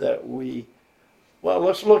one that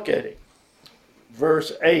let's look at it.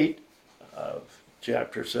 Verse 8 of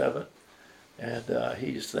chapter 7. And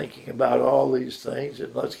he's thinking about all these things.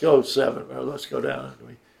 And let's go 7, or let's go down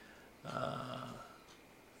and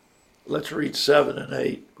let's read 7 and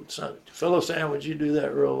 8. Phyllis Ann, would you do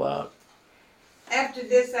that real loud? After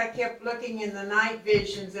this I kept looking in the night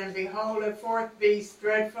visions, and behold, a fourth beast,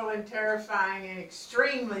 dreadful and terrifying and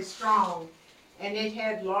extremely strong. And it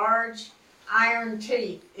had large iron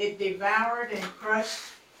teeth. It devoured and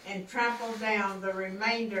crushed and trampled down the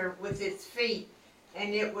remainder with its feet.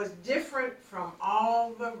 And it was different from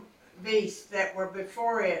all the beasts that were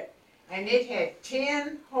before it. And it had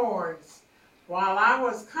 10 horns. While I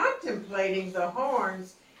was contemplating the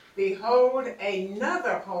horns, behold,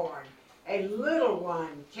 another horn, a little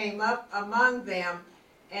one, came up among them,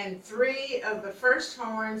 and 3 of the first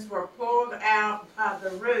horns were pulled out by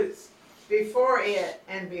the roots before it.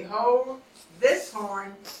 And behold, this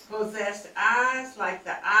horn possessed eyes like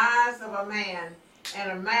the eyes of a man,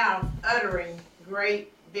 and a mouth uttering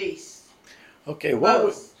great beasts. Okay,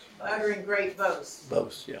 Uttering great boasts.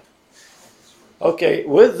 Boasts, yeah. Okay,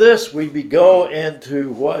 with this we go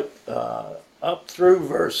into what, up through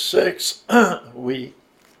verse 6, we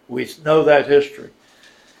know that history.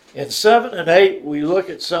 In 7 and 8, we look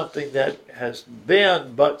at something that has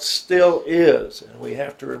been but still is. And we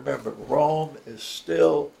have to remember, Rome is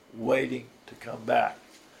still waiting to come back.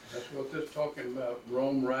 That's what this talking about,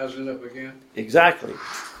 Rome rising up again? Exactly.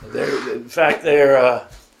 In fact, they're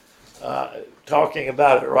talking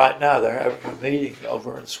about it right now. They're having a meeting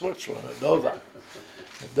over in Switzerland at Dover.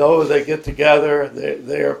 In Dover, they get together and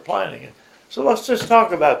they are planning it. So let's just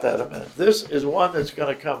talk about that a minute. This is one that's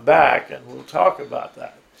going to come back, and we'll talk about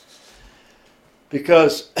that.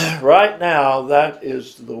 Because right now, that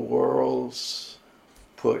is the world's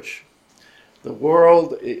push. The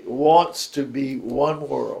world wants to be one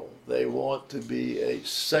world. They want to be a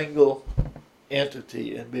single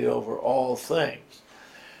entity and be over all things.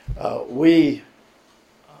 We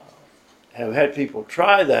have had people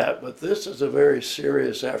try that, but this is a very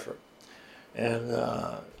serious effort. And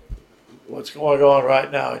what's going on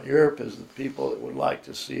right now in Europe is the people that would like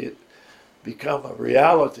to see it become a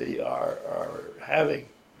reality are having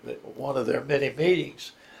one of their many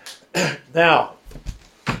meetings. Now,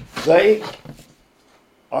 they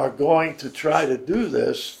are going to try to do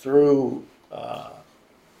this through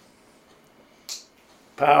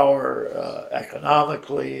power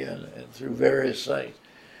economically and through various things.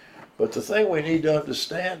 But the thing we need to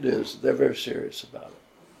understand is they're very serious about it.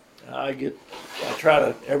 And I try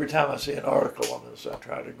to, every time I see an article on this, I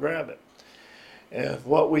try to grab it. And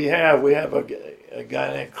what we have a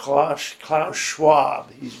guy named Klaus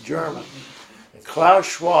Schwab. He's German. And Klaus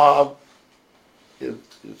Schwab is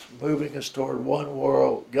moving us toward one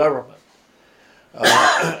world government.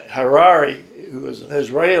 Harari, who is an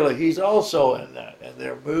Israeli, he's also in that. And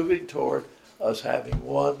they're moving toward us having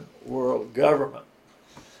one world government.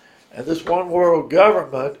 And this one world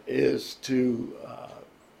government is to,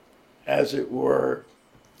 as it were,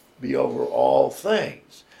 be over all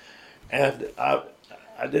things. And I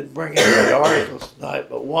didn't bring any of the articles tonight,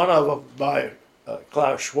 but one of them by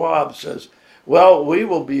Klaus Schwab says, well, we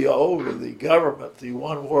will be over the government, the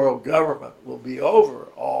one world government will be over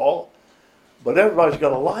all, but everybody's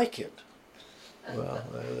going to like it. Well,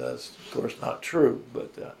 that's of course not true,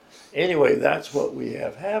 but anyway, that's what we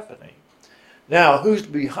have happening. Now, who's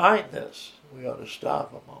behind this? We ought to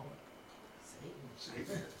stop a moment.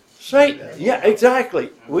 Satan, yeah,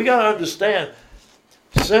 exactly. We got to understand,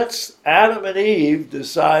 since Adam and Eve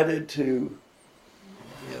decided to,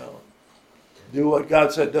 do what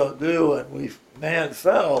God said don't do, and man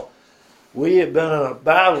fell, we have been in a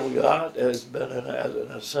battle. God has been in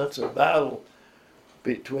a sense of battle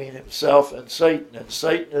between himself and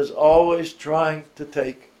Satan is always trying to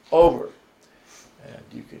take over. And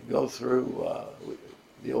you can go through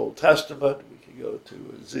the Old Testament, we can go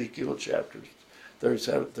to Ezekiel chapters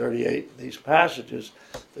 37, 38, and these passages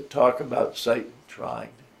that talk about Satan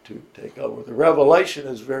trying to take over. The Revelation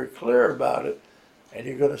is very clear about it, and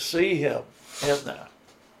you're going to see him in that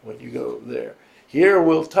when you go there. Here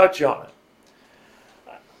we'll touch on it.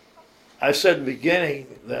 I said in the beginning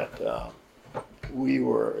that we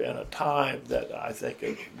were in a time that I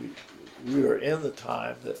think we are in the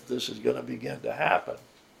time that this is going to begin to happen.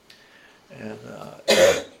 And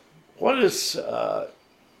what is the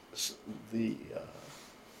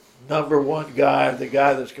number one guy, the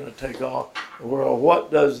guy that's going to take on the world,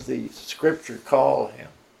 what does the scripture call him?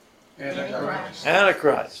 Antichrist.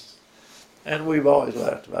 Antichrist. And we've always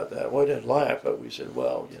laughed about that. We didn't laugh, but we said,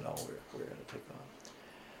 well, we're going to take on.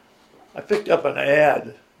 I picked up an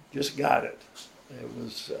ad, just got it. It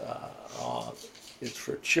was it's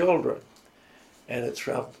for children, and it's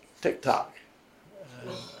from TikTok.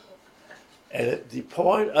 And the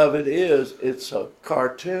point of it is, it's a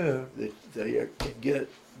cartoon that they can get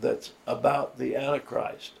that's about the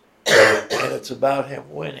Antichrist, and it's about him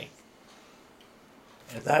winning.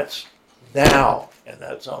 And that's now, and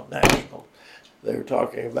that's on national. They're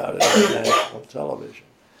talking about it on national television.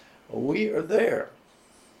 Well, we are there.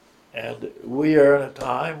 And we are in a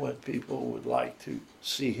time when people would like to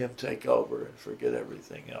see him take over and forget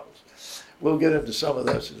everything else. We'll get into some of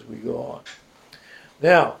this as we go on.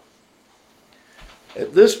 Now,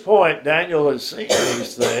 at this point, Daniel has seen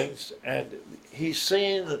these things, and he's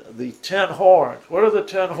seen the 10 horns. What are the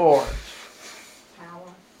 10 horns?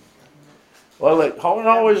 Power. Well, the horn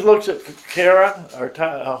always looks at Karen, or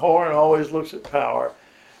a horn always looks at power.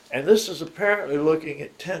 And this is apparently looking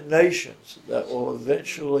at 10 nations that will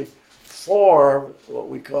eventually form what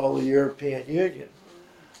we call the European Union.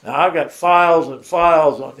 Now, I've got files and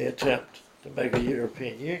files on the attempt to make a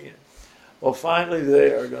European Union. Well, finally,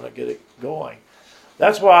 they are going to get it going.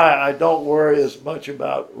 That's why I don't worry as much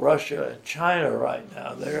about Russia and China right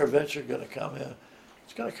now. They're eventually going to come in.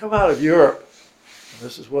 It's going to come out of Europe. And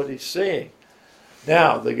this is what he's seeing.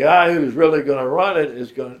 Now, the guy who's really going to run it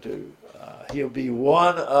is going to, he'll be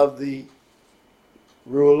one of the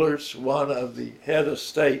rulers, one of the head of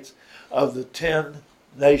states of the 10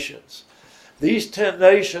 nations. These 10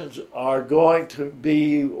 nations are going to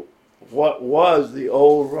be what was the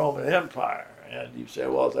old Roman Empire. And you say,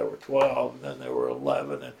 well, there were 12, and then there were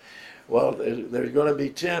 11. And, well, there's going to be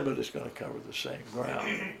 10, but it's going to cover the same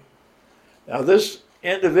ground. Now, this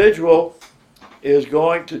individual is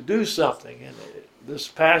going to do something, and this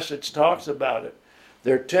passage talks about it.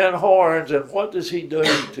 There are 10 horns, and what does he do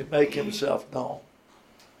to make himself known?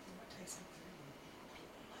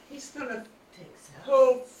 He's going to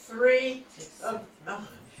pull 3 of them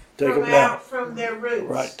Take from them down. out from their roots.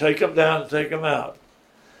 Right, take them down and take them out.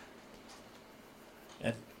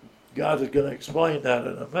 And God is going to explain that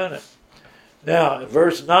in a minute. Now, in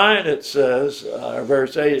verse 9 it says,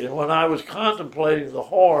 verse 8, and when I was contemplating the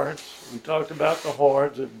horns, we talked about the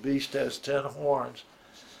horns, and the beast has 10 horns.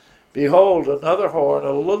 Behold, another horn,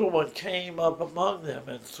 a little one, came up among them,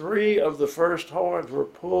 and 3 of the first horns were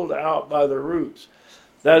pulled out by the roots.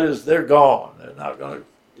 That is, they're gone. They're not going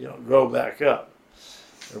to, grow back up.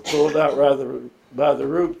 They're pulled out rather by the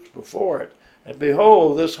roots before it. And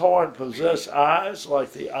behold, this horn possessed eyes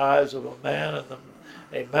like the eyes of a man, and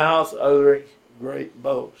a mouth uttering great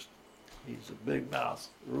boast. He's a big mouth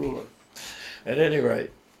ruler. At any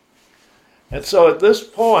rate. And so at this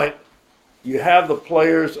point, you have the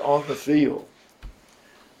players on the field.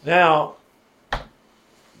 Now,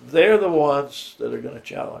 they're the ones that are going to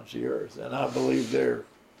challenge the earth. And I believe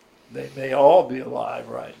they may all be alive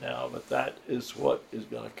right now, but that is what is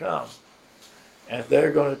going to come. And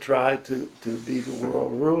they're going to try to be the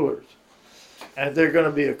world rulers. And they're going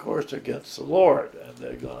to be, of course, against the Lord. And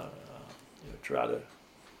they're going to try to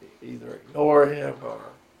either ignore him or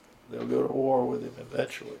they'll go to war with him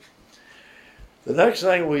eventually. The next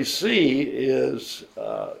thing we see is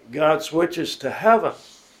God switches to heaven.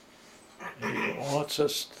 He wants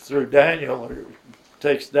us through Daniel, or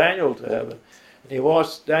takes Daniel to heaven, and he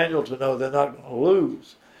wants Daniel to know they're not going to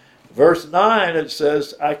lose. Verse 9, it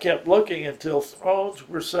says, I kept looking until thrones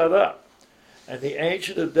were set up, and the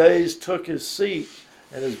Ancient of Days took his seat,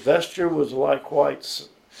 and his vesture was like white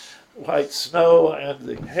white snow, and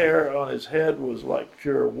the hair on his head was like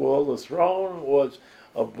pure wool. The throne was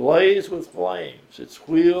ablaze with flames. Its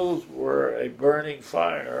wheels were a burning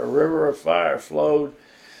fire. A river of fire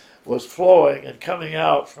was flowing and coming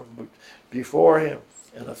out from before him.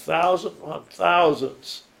 And 1,000 upon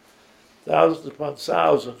thousands, thousands upon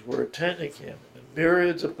thousands were attending him, and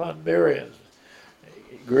myriads upon myriads.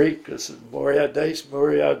 Greek is Moriades,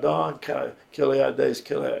 Moriadon, Kiliades,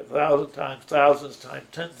 1,000 times thousands times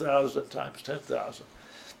 10,000 times 10,000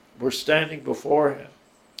 were standing before him.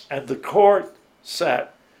 And the court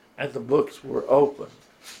sat, and the books were opened.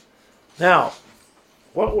 Now,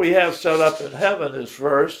 what we have set up in heaven is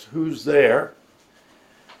first, who's there,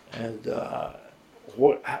 and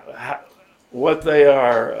what they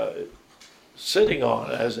are sitting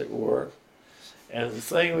on, as it were. And the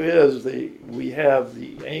thing is, we have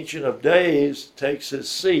the Ancient of Days takes his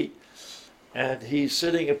seat, and he's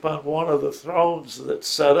sitting upon one of the thrones that's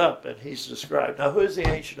set up, and he's described. Now, who's the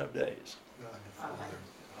Ancient of Days?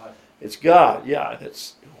 It's God, yeah. And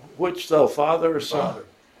it's which though, Father or Son?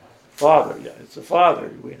 Father, yeah. It's the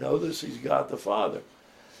Father. We know this. He's God the Father.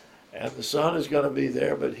 And the Son is going to be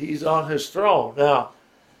there, but he's on his throne. Now,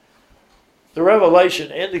 the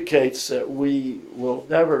Revelation indicates that we will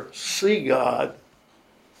never see God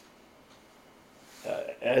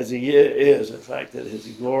as he is. In fact, that his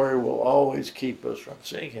glory will always keep us from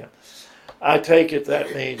seeing him. I take it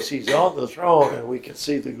that means he's on the throne and we can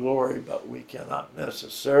see the glory, but we cannot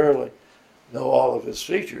necessarily know all of his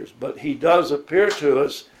features. But he does appear to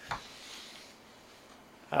us.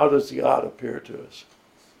 How does God appear to us?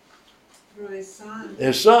 Through his Son.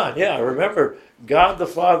 His Son, yeah. Remember, God the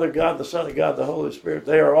Father, God the Son, and God the Holy Spirit,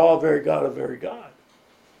 they are all very God of very God.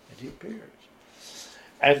 And he appears.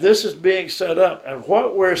 And this is being set up. And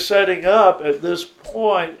what we're setting up at this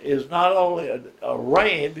point is not only a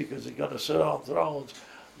reign, because he's going to sit on thrones,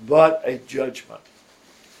 but a judgment.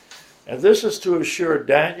 And this is to assure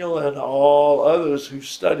Daniel and all others who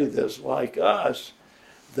study this like us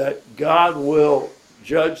that God will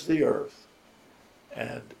judge the earth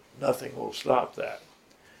and nothing will stop that.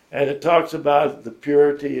 And it talks about the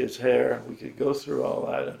purity of his hair, and we could go through all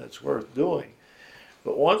that, and it's worth doing.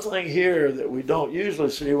 But one thing here that we don't usually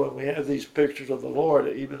see when we have these pictures of the Lord,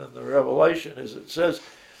 even in the Revelation, is it says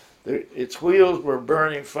that its wheels were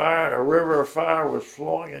burning fire, and a river of fire was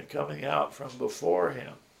flowing and coming out from before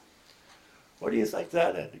him. What do you think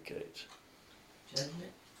that indicates?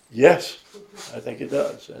 Judgment. Yes, I think it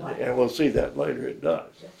does. And we'll see that later, it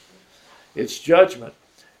does. It's judgment.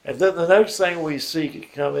 And then the next thing we see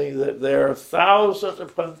coming, that there are thousands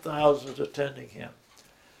upon thousands attending him.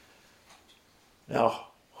 Now,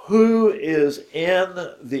 who is in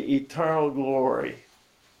the eternal glory?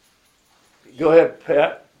 Go ahead,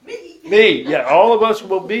 Pat. Me. Yeah, all of us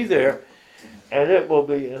will be there, and it will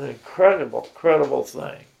be an incredible, incredible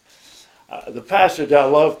thing. The passage I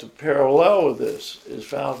love to parallel with this is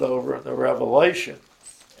found over in the Revelation,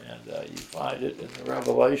 and you find it in the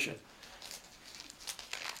Revelation.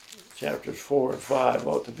 Chapters 4 and 5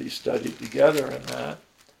 ought to be studied together in that.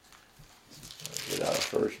 I'll get out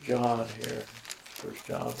of 1 John here. 1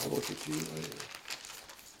 John will look at you later.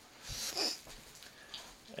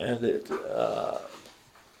 And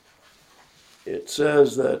it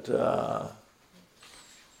says that,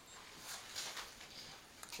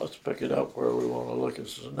 let's pick it up where we want to look.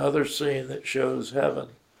 This is another scene that shows heaven.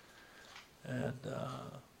 And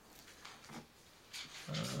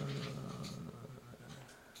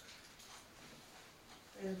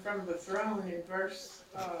And from the throne in verse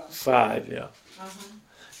 5, yeah.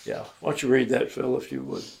 Yeah. Why don't you read that, Phil, if you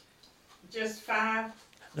would? just 5.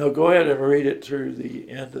 No, go ahead and read it through the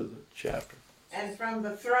end of the chapter. And from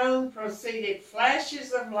the throne proceeded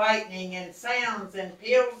flashes of lightning and sounds and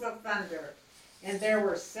peals of thunder. And there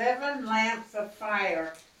were 7 lamps of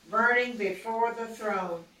fire burning before the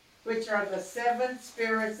throne, which are the 7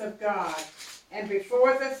 spirits of God. And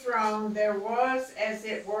before the throne there was, as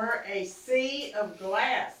it were, a sea of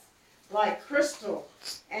glass, like crystal.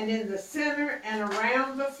 And in the center and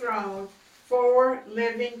around the throne, 4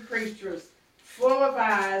 living creatures, full of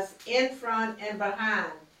eyes in front and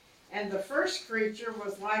behind. And the first creature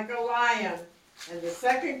was like a lion, and the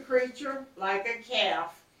second creature like a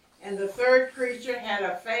calf, and the third creature had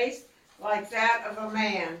a face like that of a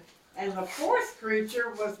man, and the fourth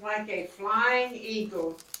creature was like a flying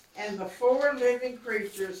eagle. And the 4 living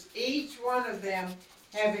creatures, each one of them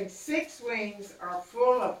having 6 wings, are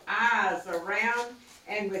full of eyes around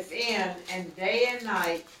and within, and day and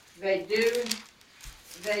night they do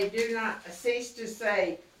not cease to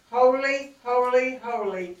say, Holy, holy,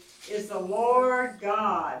 holy is the Lord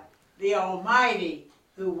God, the Almighty,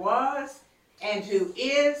 who was, and who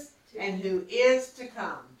is, and who is to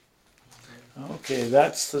come. Okay,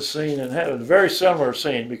 that's the scene in heaven. Very similar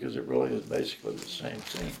scene because it really is basically the same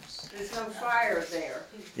scene. There's no fire there.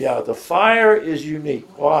 Yeah, the fire is unique.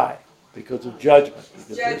 Why? Because of judgment. Because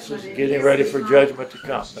this Judgment, is it getting is ready for eternal. judgment to come.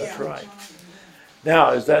 That's Yeah. right.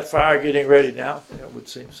 Now, is that fire getting ready now? It would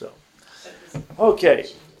seem so. Okay,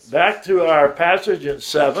 back to our passage in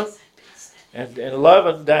 7 and in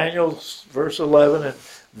 11, Daniel, verse 11, and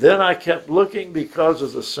then I kept looking because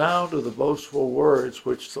of the sound of the boastful words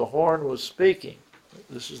which the horn was speaking.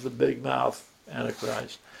 This is the big mouth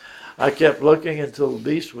Antichrist. I kept looking until the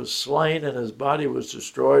beast was slain and his body was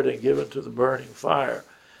destroyed and given to the burning fire.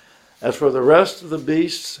 As for the rest of the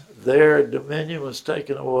beasts, their dominion was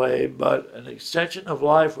taken away, but an extension of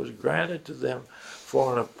life was granted to them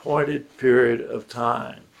for an appointed period of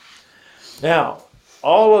time. Now,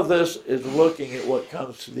 all of this is looking at what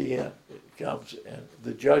comes to the end. It comes in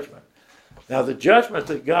the judgment. Now, the judgment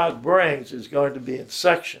that God brings is going to be in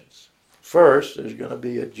sections. First, there's going to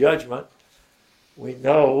be a judgment, we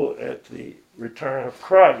know, at the return of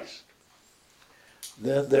Christ.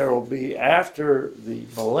 Then there will be, after the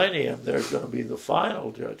millennium, there's going to be the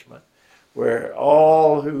final judgment, where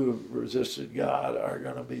all who resisted God are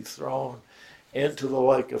going to be thrown into the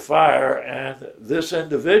lake of fire, and this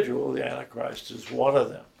individual, the Antichrist, is one of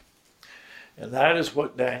them. And that is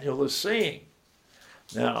what Daniel is seeing.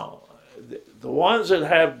 Now, the ones that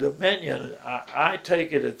have dominion, I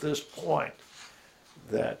take it at this point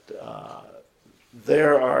that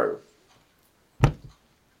there are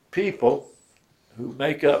people who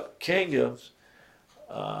make up kingdoms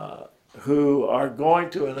who are going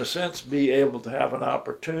to, in a sense, be able to have an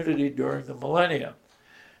opportunity during the millennium.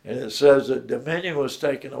 And it says that dominion was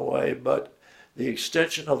taken away, but the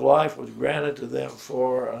extension of life was granted to them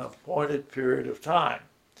for an appointed period of time.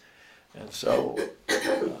 And so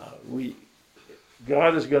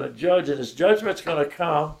God is going to judge, and his judgment's going to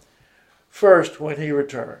come first when he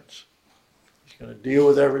returns. He's going to deal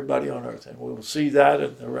with everybody on earth, and we'll see that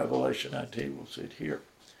in the Revelation 19. We'll see it here.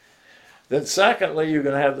 Then secondly, you're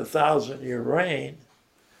going to have the 1,000-year reign,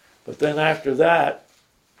 but then after that,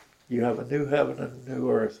 you have a new heaven and a new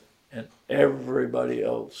earth, and everybody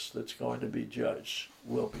else that's going to be judged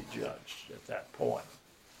will be judged at that point.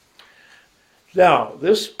 Now,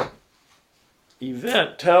 this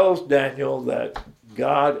event tells Daniel that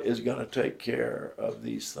God is going to take care of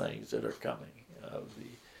these things that are coming, of the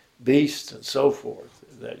beasts and so forth,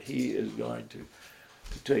 that he is going to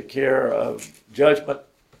take care of judgment.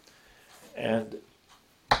 And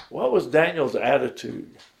what was Daniel's attitude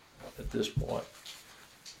at this point?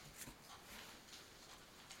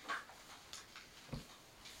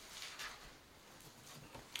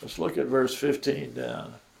 Let's look at verse 15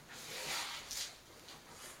 down.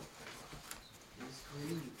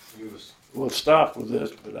 We'll stop with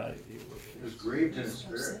this, but He was grieved in his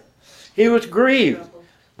spirit. he was grieved.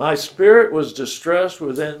 My spirit was distressed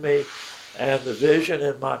within me, and the vision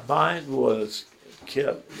in my mind was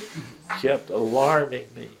kept alarming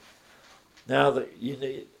me. Now that you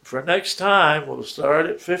need, for next time, we'll start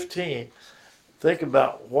at 15. Think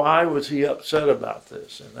about why was he upset about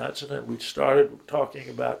this, and that's we started talking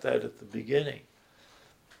about that at the beginning.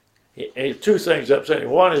 Two things upsetting.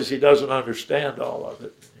 One is he doesn't understand all of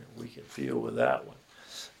it. We can feel with that one,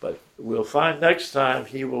 but we'll find next time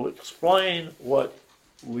he will explain what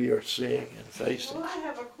we are seeing and facing. Well, I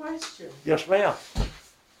have a question. Yes, ma'am.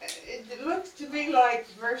 It looks to me like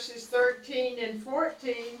verses 13 and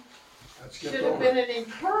 14 should have been an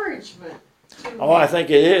encouragement to Oh, I him. think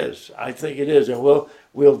it is. I think it is, and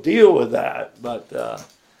we'll deal with that. But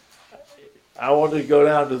I wanted to go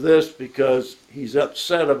down to this because he's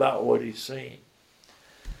upset about what he's seen,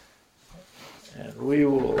 and we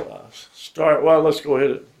will start. Well, let's go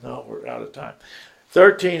ahead. No, we're out of time.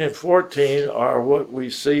 13 and 14 are what we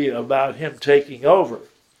see about him taking over,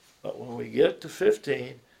 but when we get to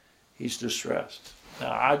 15, he's distressed.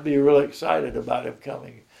 Now, I'd be really excited about him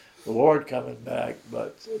coming, the Lord coming back,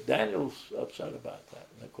 but Daniel's upset about that,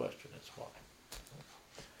 and the question is.